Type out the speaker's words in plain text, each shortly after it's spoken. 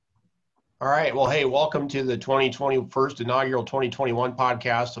All right. Well, hey, welcome to the 2021 inaugural 2021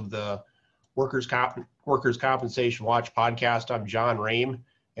 podcast of the Workers' Compensation Watch podcast. I'm John Rehm,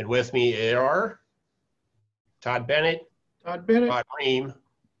 and with me are Todd Bennett, Rod Rehm,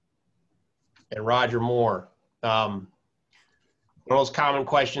 and Roger Moore. One of those common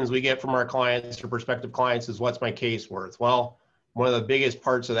questions we get from our clients or prospective clients is, what's my case worth? Well, one of the biggest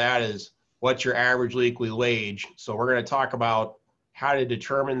parts of that is, what's your average weekly wage? So we're going to talk about how to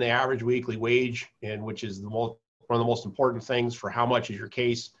determine the average weekly wage, and which is one of the most important things for how much is your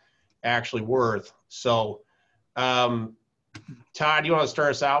case actually worth. So, Todd, you want to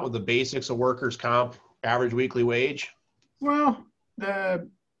start us out with the basics of workers' comp average weekly wage? Well, the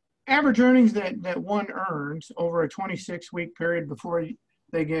average earnings that one earns over a 26-week period before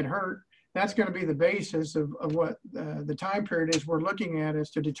they get hurt, that's going to be the basis of what the time period is we're looking at,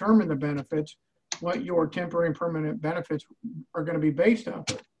 is to determine the benefits, what your temporary and permanent benefits are going to be based off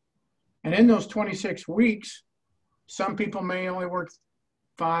of. And in those 26 weeks, some people may only work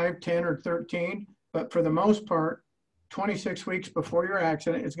 5, 10, or 13, but for the most part, 26 weeks before your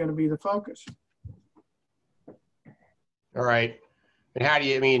accident is going to be the focus. All right. And how do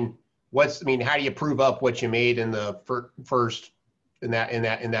you, how do you prove up what you made in the first, in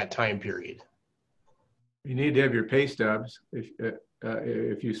that time period? You need to have your pay stubs.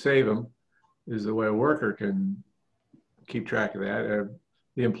 If you save them, is the way a worker can keep track of that.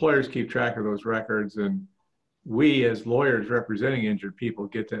 The employers keep track of those records, and we as lawyers representing injured people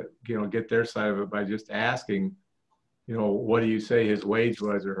get their side of it by just asking, what do you say his wage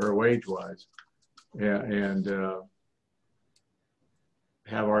was or her wage was? Yeah, and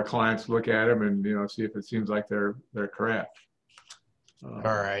have our clients look at them and see if it seems like they're correct. All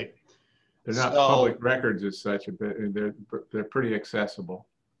right. They're not public records as such, but they're pretty accessible.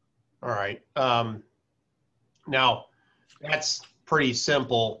 All right. Now, that's pretty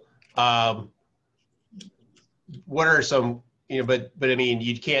simple. What are some, but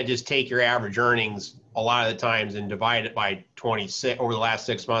you can't just take your average earnings a lot of the times and divide it by 26 over the last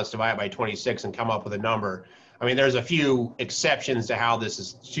 6 months, divide it by 26 and come up with a number. There's a few exceptions to how this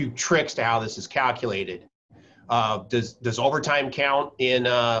is, few tricks to how this is calculated. Does overtime count in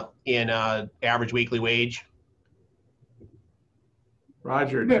average weekly wage?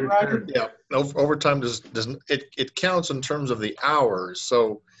 Roger. Yeah, overtime doesn't. It counts in terms of the hours.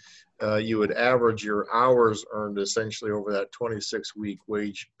 So you would average your hours earned essentially over that 26-week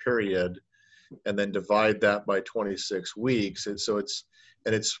wage period, and then divide that by 26 weeks. And so it's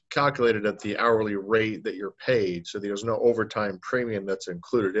calculated at the hourly rate that you're paid. So there's no overtime premium that's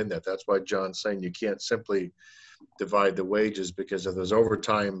included in that. That's why John's saying you can't simply divide the wages, because if there's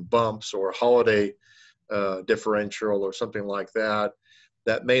overtime bumps or holiday differential or something like that,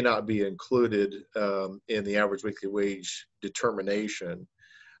 that may not be included in the average weekly wage determination.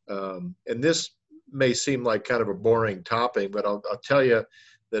 And this may seem like kind of a boring topic, but I'll tell you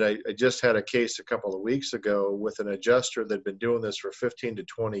that I just had a case a couple of weeks ago with an adjuster that'd been doing this for 15 to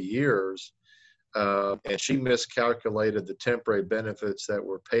 20 years, and she miscalculated the temporary benefits that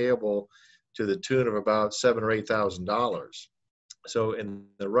were payable to the tune of about $7,000 or $8,000. So in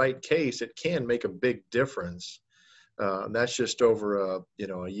the right case, it can make a big difference. And that's just over a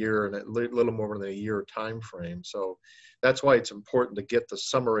year and a little more than a year time frame. So that's why it's important to get the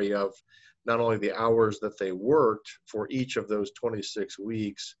summary of not only the hours that they worked for each of those 26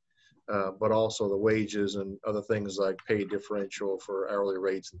 weeks, but also the wages and other things like pay differential for hourly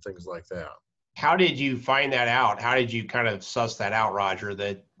rates and things like that. How did you find that out? How did you kind of suss that out, Roger,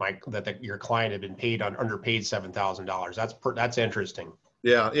 that your client had been underpaid $7,000? That's interesting.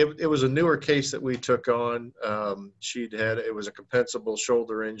 Yeah, it was a newer case that we took on. It was a compensable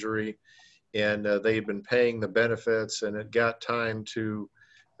shoulder injury, and they had been paying the benefits, and it got time to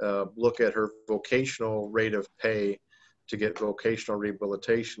look at her vocational rate of pay to get vocational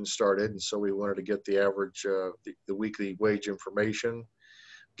rehabilitation started. And so we wanted to get the average, the weekly wage information,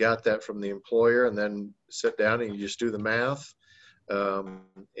 got that from the employer, and then sit down and you just do the math. And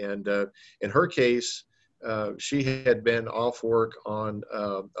in her case, she had been off work on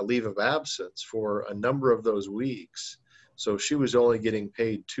a leave of absence for a number of those weeks. So she was only getting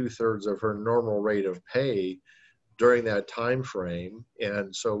paid 2/3 of her normal rate of pay during that time frame.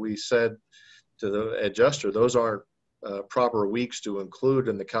 And so we said to the adjuster, those aren't proper weeks to include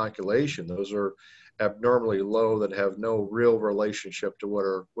in the calculation. Those are abnormally low that have no real relationship to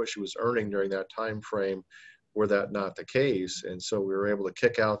what she was earning during that time frame, were that not the case. And so we were able to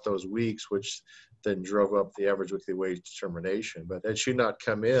kick out those weeks, which then drove up the average weekly wage determination. But had she not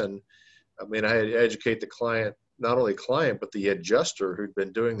come in, I had to educate the client, not only client, but the adjuster who'd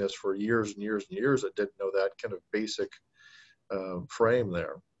been doing this for years and years and years, that didn't know that kind of basic frame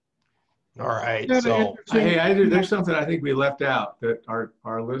there. All right. Kind of So, interesting. Hey, there's something I think we left out that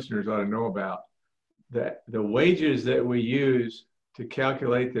our listeners ought to know about. That the wages that we use to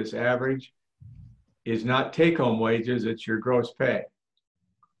calculate this average is not take-home wages, it's your gross pay.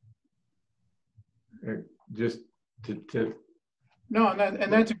 Just to No,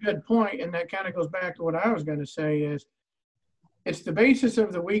 and that's a good point, and that kind of goes back to what I was going to say is it's the basis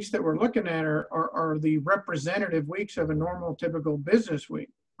of the weeks that we're looking at are the representative weeks of a normal typical business week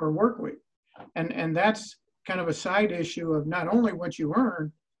or work week. And that's kind of a side issue of not only what you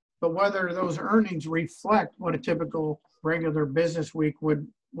earn, but whether those earnings reflect what a typical regular business week would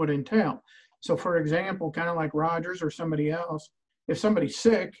entail. So for example, kind of like Rogers or somebody else, if somebody's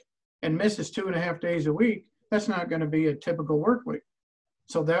sick and misses 2.5 days a week, that's not going to be a typical work week.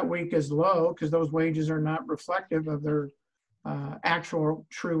 So that week is low because those wages are not reflective of their actual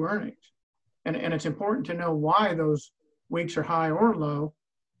true earnings. And it's important to know why those weeks are high or low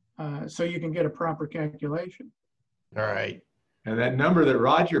so you can get a proper calculation. all right. and that number that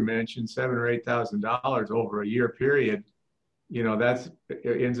Roger mentioned, $7,000 or $8,000 over a year period, you know,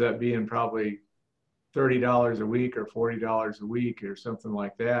 it ends up being probably $30 a week or $40 a week or something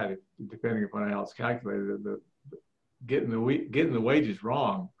like that, depending upon how it's calculated. Getting the wages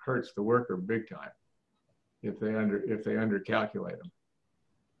wrong hurts the worker big time if they undercalculate them.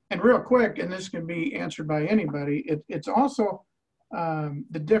 And real quick, and this can be answered by anybody, it's also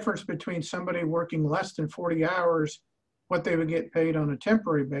the difference between somebody working less than 40 hours, what they would get paid on a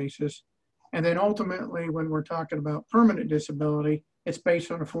temporary basis, and then ultimately when we're talking about permanent disability, it's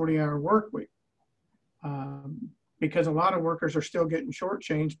based on a 40-hour work week. Because a lot of workers are still getting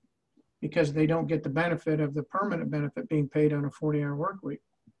shortchanged because they don't get the benefit of the permanent benefit being paid on a 40-hour work week.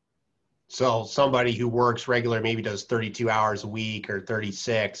 So somebody who works regular, maybe does 32 hours a week or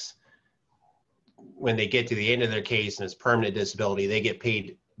 36, when they get to the end of their case and it's permanent disability, they get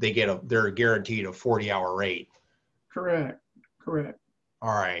paid, they're guaranteed a 40-hour rate. Correct.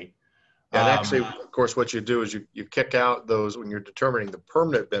 All right. And actually, of course, what you do is you kick out those when you're determining the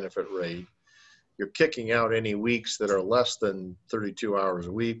permanent benefit rate. You're kicking out any weeks that are less than 32 hours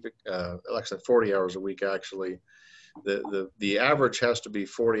a week, less than 40 hours a week, actually. The average has to be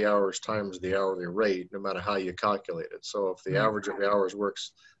 40 hours times the hourly rate, no matter how you calculate it. So if the average of the hours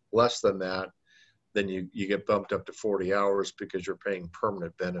works less than that, then you get bumped up to 40 hours because you're paying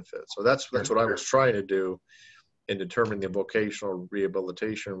permanent benefits. So that's what I was trying to do in determining the vocational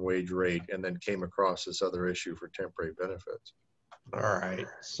rehabilitation wage rate, and then came across this other issue for temporary benefits. All right.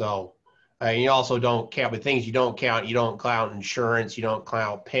 So you also don't count with things you don't count. You don't count insurance. You don't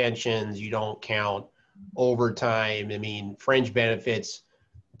count pensions. You don't count overtime. I mean, fringe benefits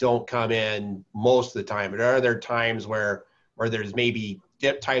don't come in most of the time. But are there times where there's maybe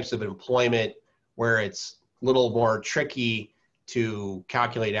types of employment where it's a little more tricky to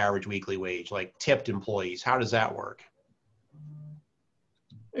calculate average weekly wage, like tipped employees? How does that work?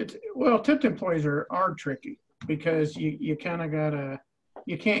 Well, tipped employees are tricky because you kind of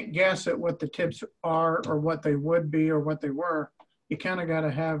you can't guess at what the tips are or what they would be or what they were. You kind of got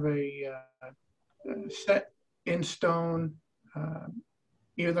to have a set in stone,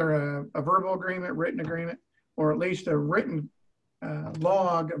 either a verbal agreement, written agreement, or at least a written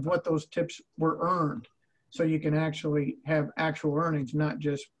log of what those tips were earned. So you can actually have actual earnings, not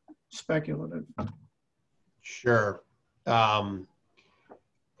just speculative. Sure. Are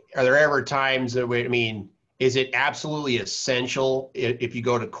there ever times that is it absolutely essential if you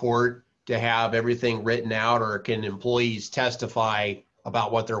go to court to have everything written out, or can employees testify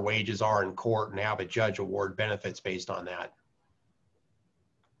about what their wages are in court and have a judge award benefits based on that?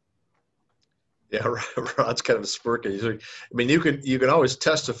 Yeah, Rod's kind of smirking. I mean, you can always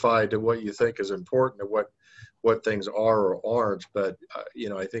testify to what you think is important or what things are or aren't, but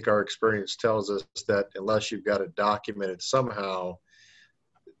I think our experience tells us that unless you've got it documented somehow,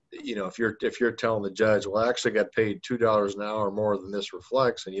 if you're telling the judge, well, I actually got paid $2 an hour more than this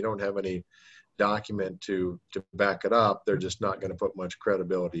reflects, and you don't have any document to back it up, they're just not going to put much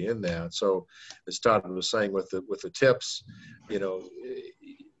credibility in that. So as Todd was saying with the tips,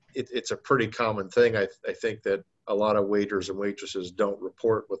 it's a pretty common thing. I think that a lot of waiters and waitresses don't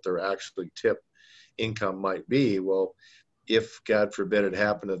report what their actually tip income might be. Well, if God forbid it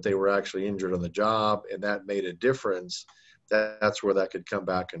happened that they were actually injured on the job and that made a difference, that's where that could come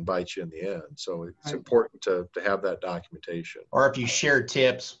back and bite you in the end. So it's important to have that documentation. Or if you share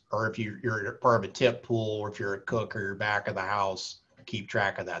tips, or if you're part of a tip pool, or if you're a cook or you're back of the house, keep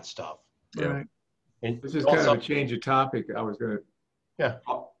track of that stuff. Yeah. Right. And This is kind of a change of topic I was going to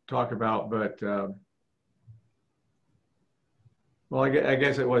talk about, but well, I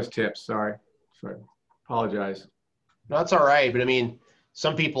guess it was tips. Sorry. Apologize. No, that's all right. But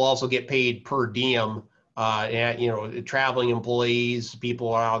some people also get paid per diem. And you know, traveling employees,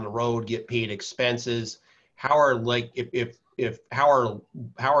 people out on the road get paid expenses. How are like if how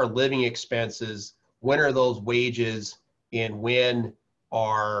are living expenses? When are those wages, and when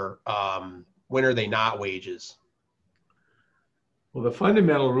are they not wages? Well, the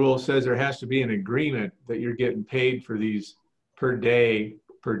fundamental rule says there has to be an agreement that you're getting paid for these per day,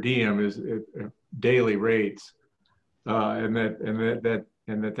 per diem is daily rates, and that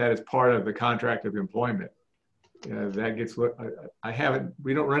is part of the contract of employment. That gets what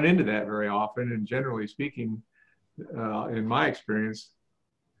we don't run into that very often, and generally speaking, in my experience,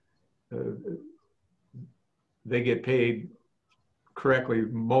 they get paid correctly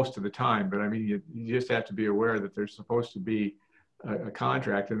most of the time. But I mean, you just have to be aware that there's supposed to be a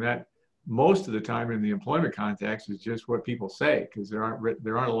contract, and that most of the time in the employment context is just what people say, because there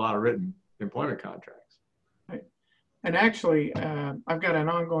aren't a lot of written employment contracts. Right. And actually, I've got an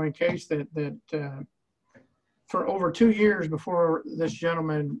ongoing case that for over 2 years before this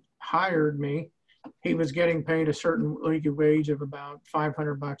gentleman hired me, he was getting paid a certain weekly wage of about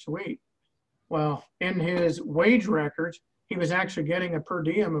 $500 a week. Well, in his wage records, he was actually getting a per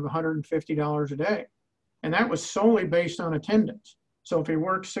diem of $150 a day. And that was solely based on attendance. So if he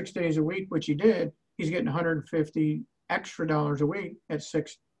worked 6 days a week, which he did, he's getting $150 extra a week at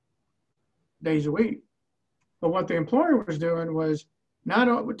 6 days a week. But what the employer was doing was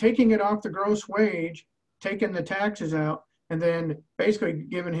not taking it off the gross wage, taking the taxes out, and then basically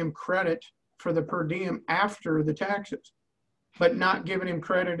giving him credit for the per diem after the taxes, but not giving him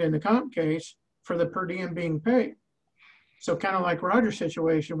credit in the comp case for the per diem being paid. So kind of like Roger's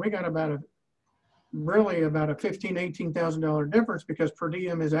situation, we got about a $15,000, $18,000 difference because per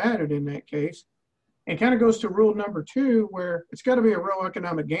diem is added in that case. And kind of goes to rule number 2, where it's got to be a real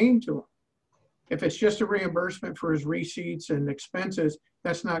economic gain to him. If it's just a reimbursement for his receipts and expenses,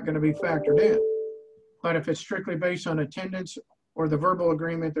 that's not going to be factored in. But if it's strictly based on attendance or the verbal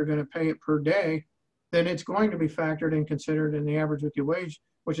agreement, they're going to pay it per day, then it's going to be factored and considered in the average weekly wage,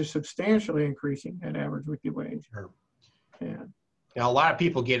 which is substantially increasing that average weekly wage. Sure. Yeah. Now, a lot of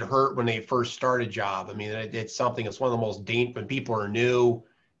people get hurt when they first start a job. I mean, it's something that's one of the most dangerous when people are new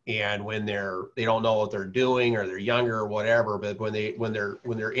and when they don't know what they're doing or they're younger or whatever. But when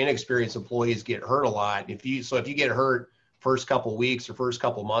they're inexperienced employees get hurt a lot. If you get hurt first couple weeks or first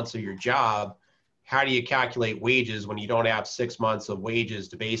couple months of your job, how do you calculate wages when you don't have 6 months of wages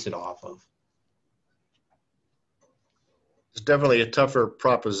to base it off of? It's definitely a tougher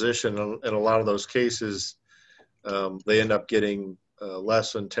proposition. In a lot of those cases, they end up getting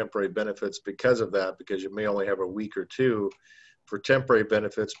less than temporary benefits because of that, because you may only have a week or two. For temporary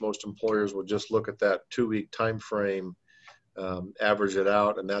benefits, most employers will just look at that 2-week time frame, average it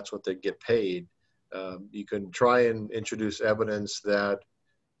out, and that's what they get paid. You can try and introduce evidence that,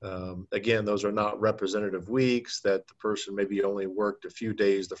 again, those are not representative weeks, that the person maybe only worked a few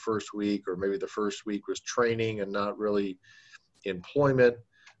days the first week, or maybe the first week was training and not really employment.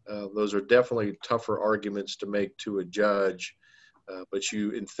 Those are definitely tougher arguments to make to a judge, but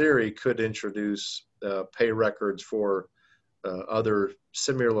you, in theory, could introduce pay records for other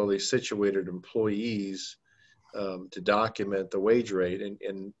similarly situated employees to document the wage rate.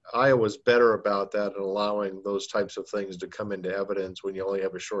 And Iowa's better about that and allowing those types of things to come into evidence when you only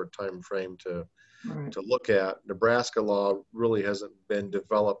have a short time frame to look at. Nebraska law really hasn't been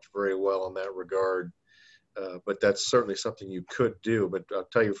developed very well in that regard. But that's certainly something you could do. But I'll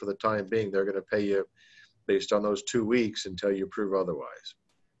tell you, for the time being, they're going to pay you based on those 2 weeks until you prove otherwise.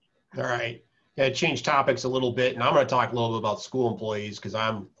 All right. Yeah, change topics a little bit, and I'm going to talk a little bit about school employees because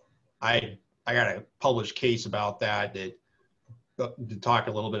I got a published case about that to talk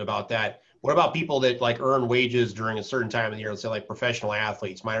a little bit about that. What about people that like earn wages during a certain time of the year? Let's say like professional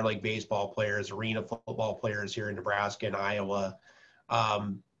athletes, minor league baseball players, arena football players here in Nebraska and Iowa.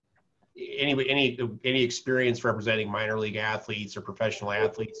 Any experience representing minor league athletes or professional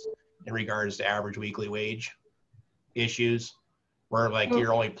athletes in regards to average weekly wage issues, where like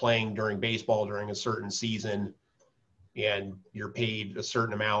you're only playing during baseball during a certain season and you're paid a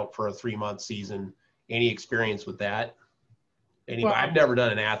certain amount for a 3-month season? Any experience with that? Anybody? I've never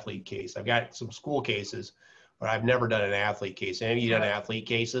done an athlete case. I've got some school cases, but I've never done an athlete case. Any of you done athlete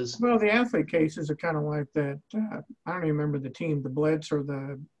cases? Well, the athlete cases are kind of like that. I don't even remember the team, the Blitz or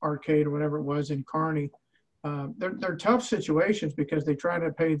the Arcade or whatever it was in Kearney. They're tough situations because they try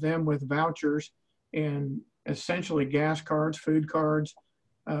to pay them with vouchers and essentially gas cards, food cards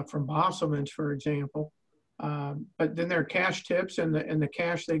from Bosselman's, for example. But then their cash tips and the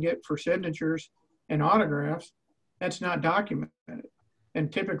cash they get for signatures and autographs, that's not documented.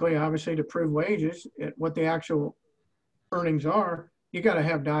 And typically, obviously, to prove wages, what the actual earnings are, you got to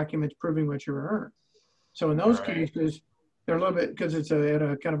have documents proving what you earned. So in those Right. cases, they're a little bit, because it's at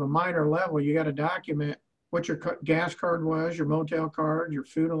a kind of a minor level, you got to document what your gas card was, your motel card, your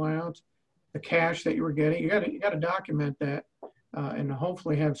food allowance, the cash that you were getting. You got to document that and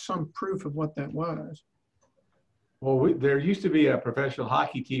hopefully have some proof of what that was. Well, there used to be a professional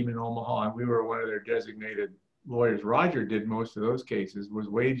hockey team in Omaha, and we were one of their designated lawyers. Roger did most of those cases. Was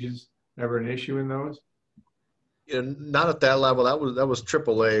wages ever an issue in those? Not at that level. That was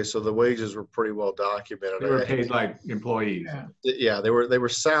AAA, so the wages were pretty well documented. They were paid like employees. Yeah. Yeah, they were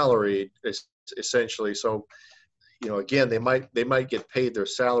salaried essentially. So, again, they might get paid their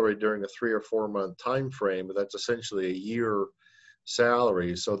salary during a 3 or 4 month time frame, but that's essentially a year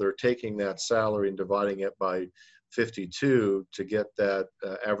salary. So they're taking that salary and dividing it by 52 to get that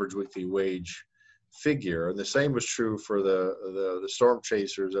average weekly wage figure. And the same was true for the storm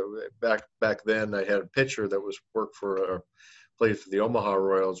chasers. Back then, I had a pitcher that played for the Omaha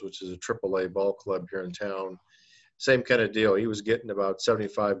Royals, which is a AAA ball club here in town. Same kind of deal. He was getting about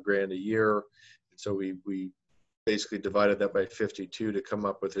 75 grand a year. So we basically divided that by 52 to come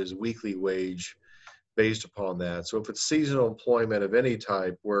up with his weekly wage based upon that. So if it's seasonal employment of any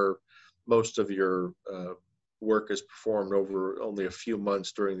type where most of your work is performed over only a few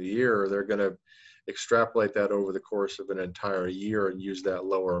months during the year, they're going to extrapolate that over the course of an entire year and use that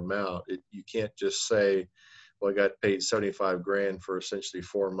lower amount. You can't just say, well, I got paid 75 grand for essentially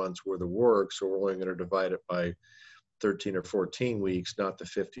 4 months worth of work, so we're only going to divide it by 13 or 14 weeks, not the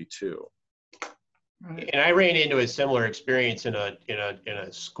 52. Right. And I ran into a similar experience in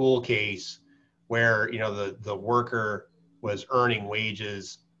a school case where, the worker was earning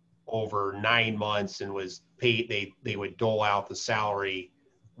wages over 9 months and was paid, they would dole out the salary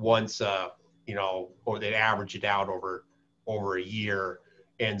once, or they'd average it out over a year.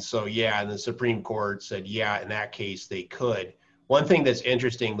 And so, yeah, and the Supreme Court said, yeah, in that case they could. One thing that's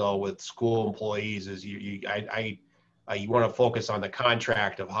interesting though with school employees is you want to focus on the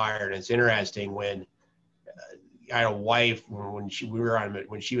contract of hire. And it's interesting when I had a wife when she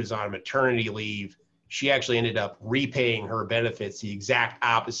was on maternity leave, she actually ended up repaying her benefits the exact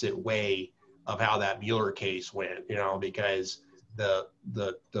opposite way of how that Mueller case went, because the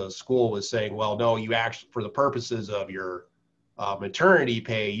school was saying, well, no, you actually, for the purposes of your maternity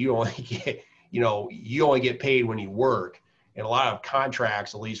pay, you only get paid when you work. And a lot of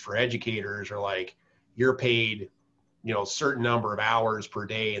contracts, at least for educators, are like, you're paid, certain number of hours per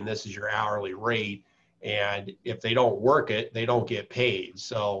day, and this is your hourly rate. And if they don't work it, they don't get paid.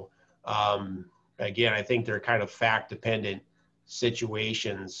 So again, I think they're kind of fact-dependent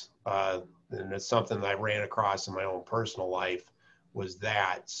situations. And it's something that I ran across in my own personal life was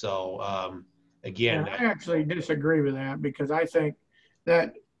that. So again, I actually disagree with that because I think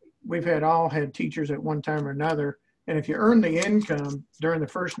that we've all had teachers at one time or another. And if you earn the income during the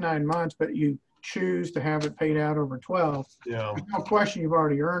first 9 months, but you choose to have it paid out over 12, yeah, there's no question you've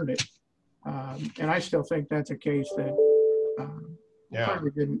already earned it. And I still think that's a case that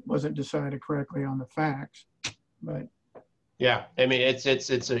probably wasn't decided correctly on the facts. But yeah, I mean, it's a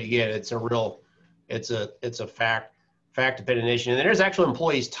fact-dependent issue. And there's actual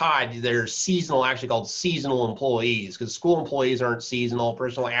employees tied. They're seasonal, actually called seasonal employees, because school employees aren't seasonal.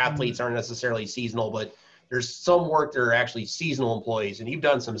 Personal athletes aren't necessarily seasonal, but there's some work that are actually seasonal employees. And you've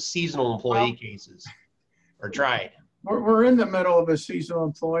done some seasonal employee cases, or tried. we're in the middle of a seasonal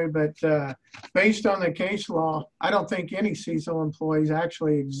employee, but based on the case law, I don't think any seasonal employees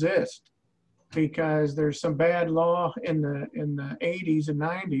actually exist because there's some bad law in the 80s and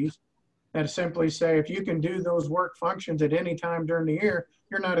 90s that simply say if you can do those work functions at any time during the year,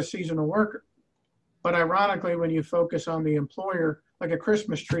 you're not a seasonal worker. But ironically, when you focus on the employer, like a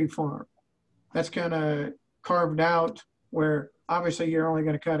Christmas tree farm, that's kind of carved out where obviously you're only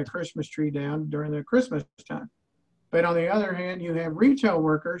going to cut a Christmas tree down during the Christmas time. But on the other hand, you have retail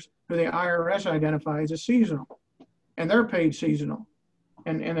workers who the IRS identifies as seasonal, and they're paid seasonal.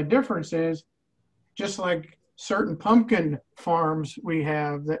 And the difference is, just like certain pumpkin farms we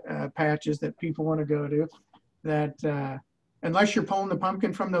have, patches that people want to go to, that unless you're pulling the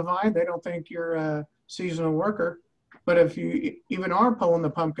pumpkin from the vine, they don't think you're a seasonal worker. But if you even are pulling the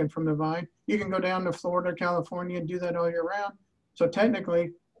pumpkin from the vine, you can go down to Florida, California, and do that all year round. So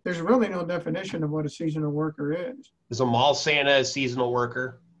technically, there's really no definition of what a seasonal worker is. Is a mall Santa a seasonal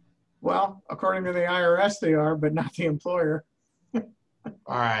worker? Well, according to the IRS, they are, but not the employer.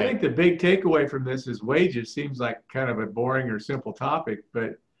 All I think right. the big takeaway from this is wages seems like kind of a boring or simple topic,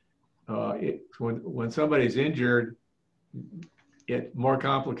 but when somebody's injured, it's more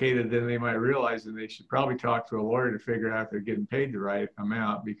complicated than they might realize, and they should probably talk to a lawyer to figure out if they're getting paid the right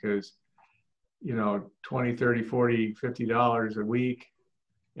amount, because you know, 20, 30, 40, $50 a week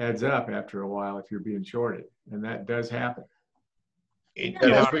adds up after a while if you're being shorted. And that does happen.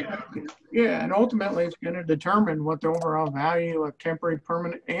 And ultimately it's going to determine what the overall value of temporary,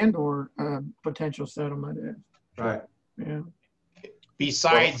 permanent, and or potential settlement is. Right. Yeah.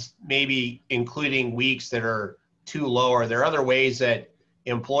 Besides maybe including weeks that are too low, are there other ways that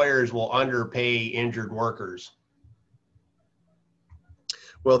employers will underpay injured workers?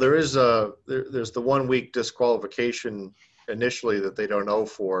 Well, there's the 1 week disqualification initially that they don't owe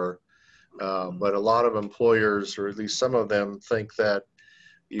for, but a lot of employers, or at least some of them, think that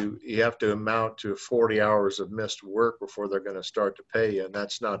you have to amount to 40 hours of missed work before they're going to start to pay you, and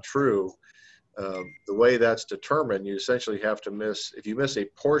that's not true. The way that's determined, you essentially have to if you miss a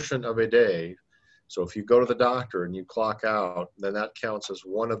portion of a day. So if you go to the doctor and you clock out, then that counts as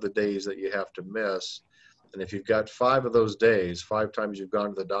one of the days that you have to miss. And if you've got 5 of those days, 5 times you've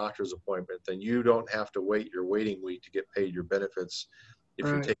gone to the doctor's appointment, then you don't have to wait your waiting week to get paid your benefits if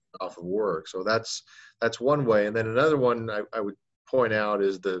you take it off of work. So that's one way. And then another one I would point out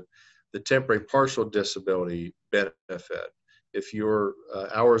is the temporary partial disability benefit. If your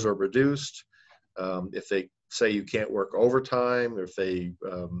hours are reduced, if they say you can't work overtime, or if they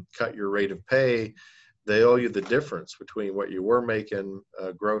cut your rate of pay, they owe you the difference between what you were making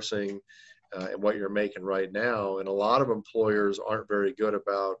grossing and what you're making right now. And a lot of employers aren't very good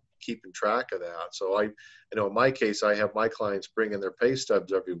about keeping track of that. So I know in my case, I have my clients bring in their pay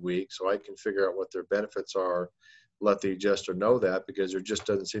stubs every week so I can figure out what their benefits are, let the adjuster know that, because there just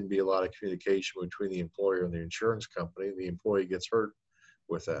doesn't seem to be a lot of communication between the employer and the insurance company. The employee gets hurt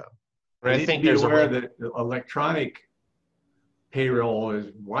with that. I think there's aware that electronic payroll is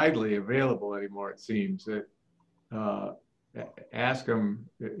widely available anymore. It seems that ask them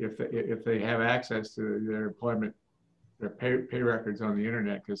if they have access to their employment, their pay records on the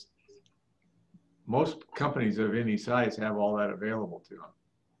internet, because most companies of any size have all that available to them.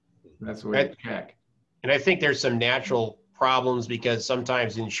 That's the way to check. And I think there's some natural problems because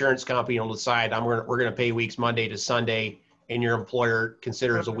sometimes the insurance company will decide we're going to pay weeks Monday to Sunday, and your employer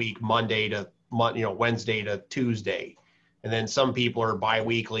considers a week Monday to Wednesday to Tuesday. And then some people are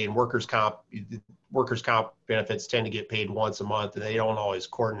biweekly, and workers' comp benefits tend to get paid once a month, and they don't always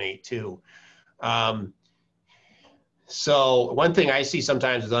coordinate too. So one thing I see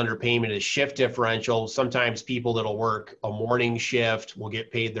sometimes with underpayment is shift differential. Sometimes people that'll work a morning shift will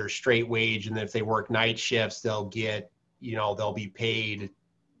get paid their straight wage, and then if they work night shifts, they'll be paid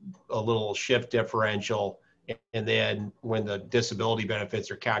a little shift differential. And then when the disability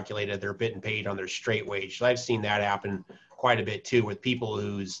benefits are calculated, they're getting paid on their straight wage. So I've seen that happen quite a bit too with people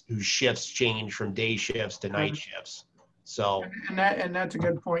whose shifts change from day shifts to night shifts. So and that's a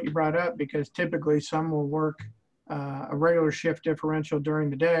good point you brought up, because typically some will work a regular shift differential during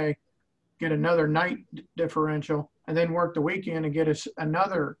the day, get another night differential, and then work the weekend and get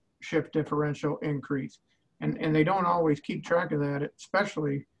another shift differential increase. And they don't always keep track of that,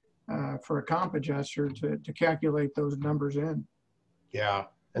 especially for a comp adjuster to calculate those numbers in. Yeah,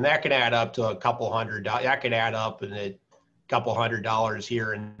 and that could add up to a couple hundred. That could add up in a couple $100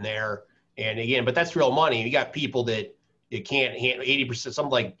 here and there. And again, but that's real money. You got people that you can't handle 80%.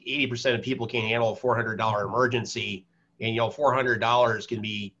 Something like 80% of people can't handle a $400 emergency, and $400 can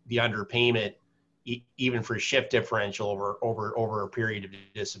be the underpayment even for shift differential over a period of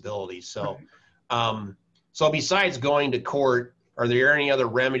disability. So, so besides going to court, are there any other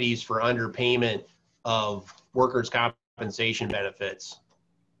remedies for underpayment of workers' compensation benefits?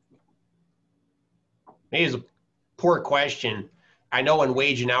 Maybe it's a poor question. I know in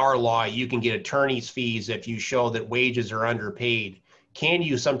wage and hour law, you can get attorney's fees if you show that wages are underpaid. Can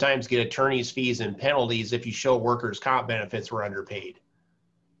you sometimes get attorney's fees and penalties if you show workers' comp benefits were underpaid?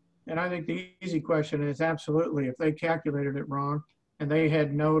 And I think the easy question is absolutely. If they calculated it wrong and they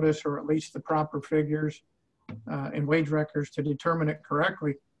had notice, or at least the proper figures and wage records to determine it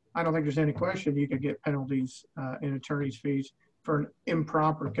correctly, I don't think there's any question you could get penalties and attorney's fees for an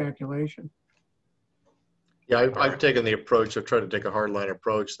improper calculation. Yeah, I've taken the approach of trying to take a hardline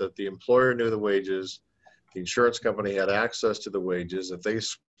approach that the employer knew the wages, the insurance company had access to the wages. If they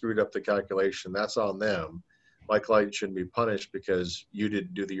screwed up the calculation, that's on them. My client shouldn't be punished because you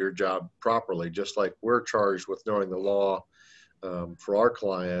didn't do your job properly. Just like we're charged with knowing the law for our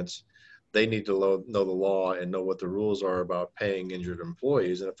clients, they need to know the law and know what the rules are about paying injured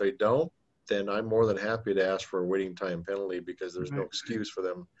employees. And if they don't, then I'm more than happy to ask for a waiting time penalty, because there's no excuse for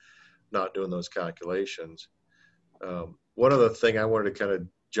them not doing those calculations. One other thing I wanted to kind of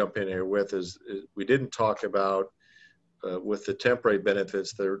jump in here with is we didn't talk about with the temporary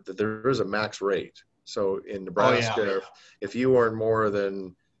benefits, there is a max rate. So in Nebraska, if you earn more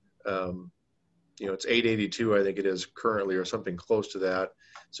than it's 882, I think it is currently, or something close to that.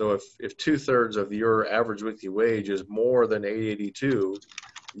 So if 2/3 of your average weekly wage is more than 882,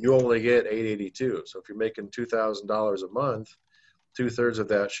 you only get 882. So if you're making $2,000 a month, 2/3 of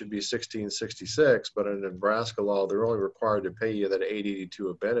that should be 1666. But in Nebraska law, they're only required to pay you that 882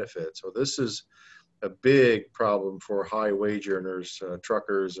 of benefit. So this is a big problem for high wage earners,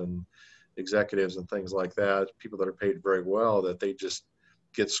 truckers and executives and things like that, people that are paid very well, that they just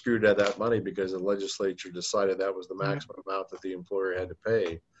get screwed at that money because the legislature decided that was the maximum amount that the employer had to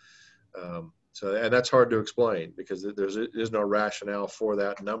pay. And that's hard to explain because there's no rationale for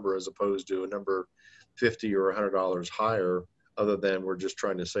that number as opposed to a number $50 or $100 higher, other than we're just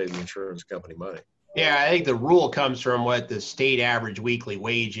trying to save the insurance company money. Yeah, I think the rule comes from what the state average weekly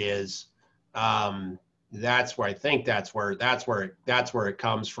wage is. That's where it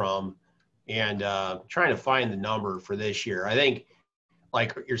comes from. And trying to find the number for this year. I think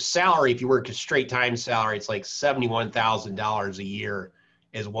like your salary, if you work a straight time salary, it's like $71,000 a year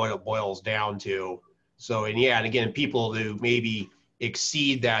is what it boils down to. So, and again, people who maybe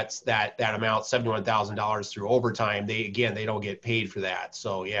exceed that amount, $71,000 through overtime, they don't get paid for that.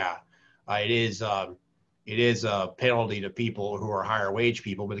 So yeah, it is a penalty to people who are higher wage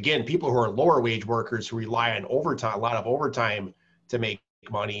people. But again, people who are lower wage workers who rely on overtime, a lot of overtime to make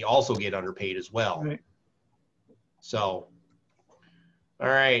money, also get underpaid as well. Right. So, all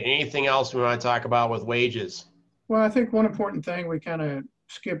right. Anything else we want to talk about with wages? Well, I think one important thing we kind of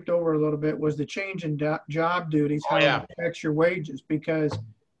skipped over a little bit was the change in job duties, how it affects your wages. Because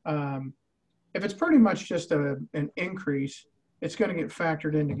if it's pretty much just an increase, it's going to get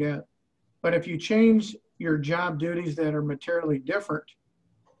factored in together. But if you change your job duties that are materially different,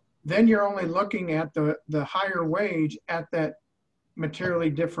 then you're only looking at the higher wage at that materially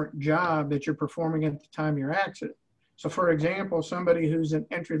different job that you're performing at the time of your accident. So for example, somebody who's an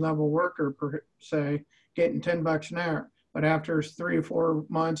entry-level worker, per se, getting $10 an hour, but after 3 or 4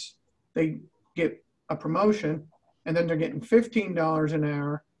 months, they get a promotion, and then they're getting $15 an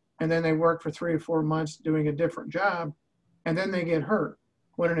hour, and then they work for 3 or 4 months doing a different job, and then they get hurt.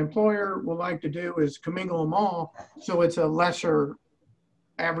 What an employer will like to do is commingle them all, so it's a lesser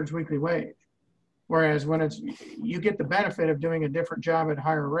average weekly wage. Whereas when you get the benefit of doing a different job at a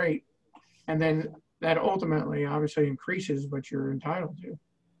higher rate, and then that ultimately obviously increases what you're entitled to.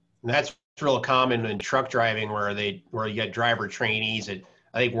 And that's real common in truck driving where you get driver trainees. And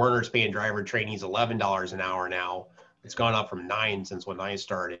I think Werner's paying driver trainees $11 an hour now. It's gone up from $9 since when I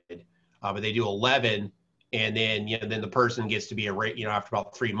started. But they do 11, and then then the person gets to be after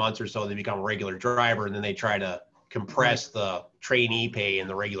about 3 months or so, they become a regular driver, and then they try to compress the trainee pay and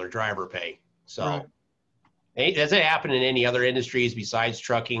the regular driver pay. So does it happen in any other industries besides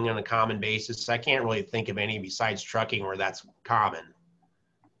trucking on a common basis? I can't really think of any besides trucking where that's common.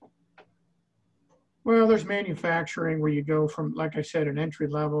 Well, there's manufacturing where you go from, like I said, an entry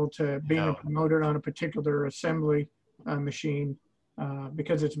level to being promoted on a particular assembly machine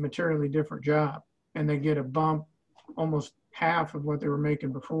because it's a materially different job, and they get a bump almost half of what they were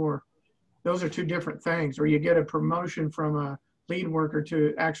making before. Those are two different things. Or you get a promotion from a lead worker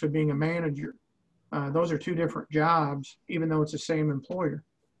to actually being a manager. Those are two different jobs, even though it's the same employer.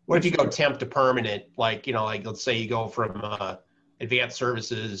 What if you go temp to permanent? Like let's say you go from advanced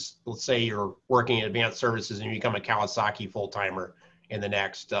services. Let's say you're working in advanced services and you become a Kawasaki full-timer in the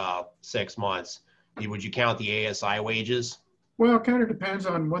next 6 months. Would you count the ASI wages? Well, it kind of depends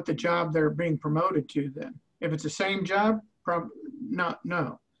on what the job they're being promoted to then. If it's the same job,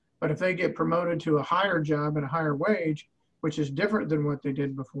 no. But if they get promoted to a higher job and a higher wage, which is different than what they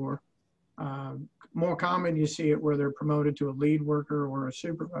did before, more common you see it where they're promoted to a lead worker or a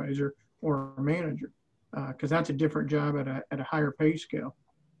supervisor or a manager, because that's a different job at a higher pay scale.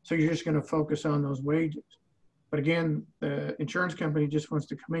 So you're just going to focus on those wages. But again, the insurance company just wants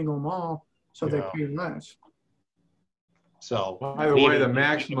to commingle them all, so they pay less. So by the way, the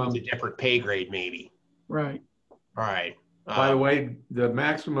maximum is a different pay grade, maybe. Right. All right. By the way, the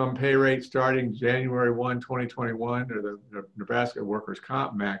maximum pay rate starting January 1, 2021, or the Nebraska workers'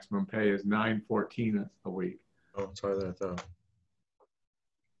 comp maximum pay is $9.14 a week. Oh, it's higher than I thought.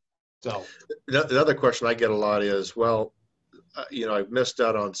 So the other question I get a lot is, well, I've missed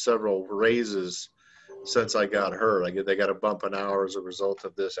out on several raises since I got hurt. They got a bump an hour as a result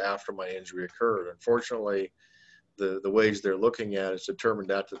of this after my injury occurred. Unfortunately, the wage they're looking at is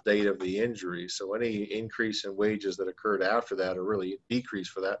determined at the date of the injury. So any increase in wages that occurred after that, or really decrease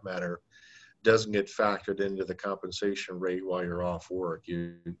for that matter, doesn't get factored into the compensation rate while you're off work.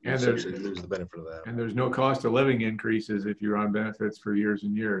 You essentially lose the benefit of that. And there's no cost of living increases if you're on benefits for years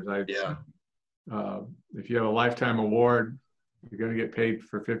and years. If you have a lifetime award, You're going to get paid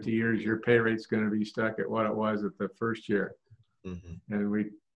for 50 years. Your pay rate's going to be stuck at what it was at the first year. Mhm.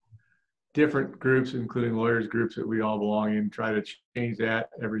 And different groups, including lawyers groups that we all belong in, try to change that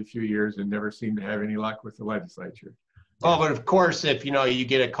every few years and never seem to have any luck with the legislature. Well, but of course, if you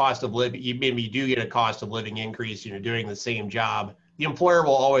get a cost of living, you do get a cost of living increase, and you're doing the same job, the employer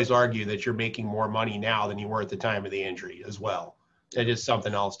will always argue that you're making more money now than you were at the time of the injury as well. That is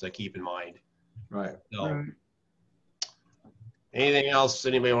something else to keep in mind. Right. So, Right. anything else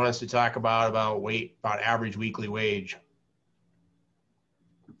anybody wants to talk about average weekly wage?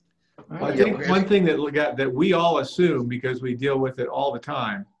 Well, I think one thing that we all assume, because we deal with it all the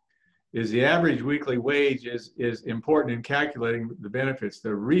time, is the average weekly wage is important in calculating the benefits.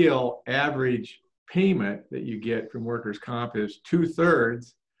 The real average payment that you get from workers' comp is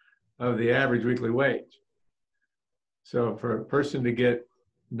 2/3 of the average weekly wage. So for a person to get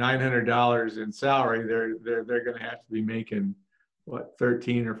 $900 in salary, they're going to have to be making what,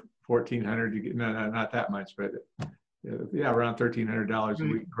 1,300 or 1,400 to get, no, not that much, but yeah, around $1,300 a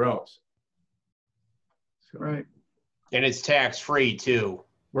week gross. So, Right. And it's tax free too.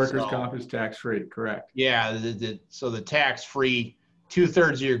 Workers' So, comp is tax free, correct? Yeah, so the tax free,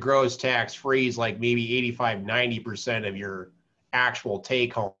 2/3 of your gross tax free is like maybe 85, 90% of your actual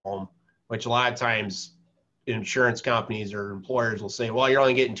take home, which a lot of times insurance companies or employers will say, well, you're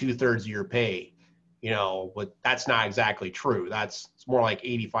only getting 2/3 of your pay, but that's not exactly true. It's more like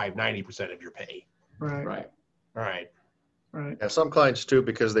 85, 90% of your pay. Right. Right. All right. Right. Yeah, some clients too,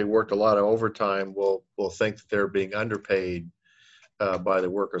 because they worked a lot of overtime, will think that they're being underpaid by the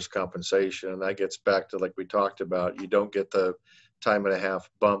workers' compensation. And that gets back to, like we talked about, you don't get the time and a half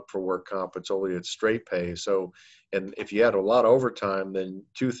bump for work comp. It's only at straight pay. So, and if you had a lot of overtime, then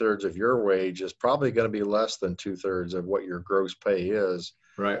 2/3 of your wage is probably going to be less than 2/3 of what your gross pay is.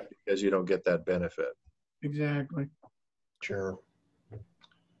 Right. Because you don't get that benefit. Exactly. Sure.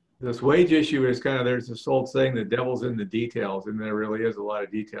 This wage issue is there's this old saying, the devil's in the details, and there really is a lot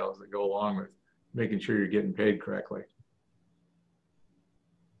of details that go along with making sure you're getting paid correctly.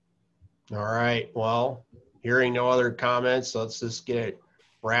 All right. Well, hearing no other comments, let's just get it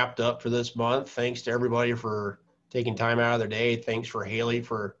wrapped up for this month. Thanks to everybody for taking time out of their day. Thanks for Haley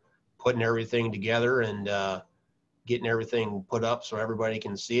for putting everything together and getting everything put up so everybody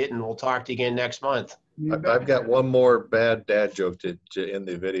can see it. And we'll talk to you again next month. I've got one more bad dad joke to end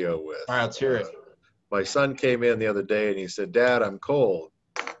the video with. All right, let's hear it. My son came in the other day and he said, "Dad, I'm cold."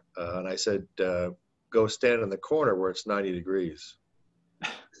 And I said, "Go stand in the corner where it's 90 degrees.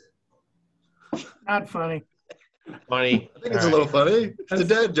 Not funny. Funny. I think it's a little funny. It's a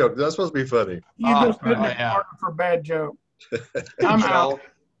dad joke. That's supposed to be funny. You Oh, just couldn't yeah. afford for a bad joke. I'm Joe, out.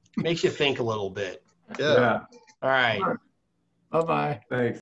 makes you think a little bit. Yeah. All right. Bye-bye. Thanks.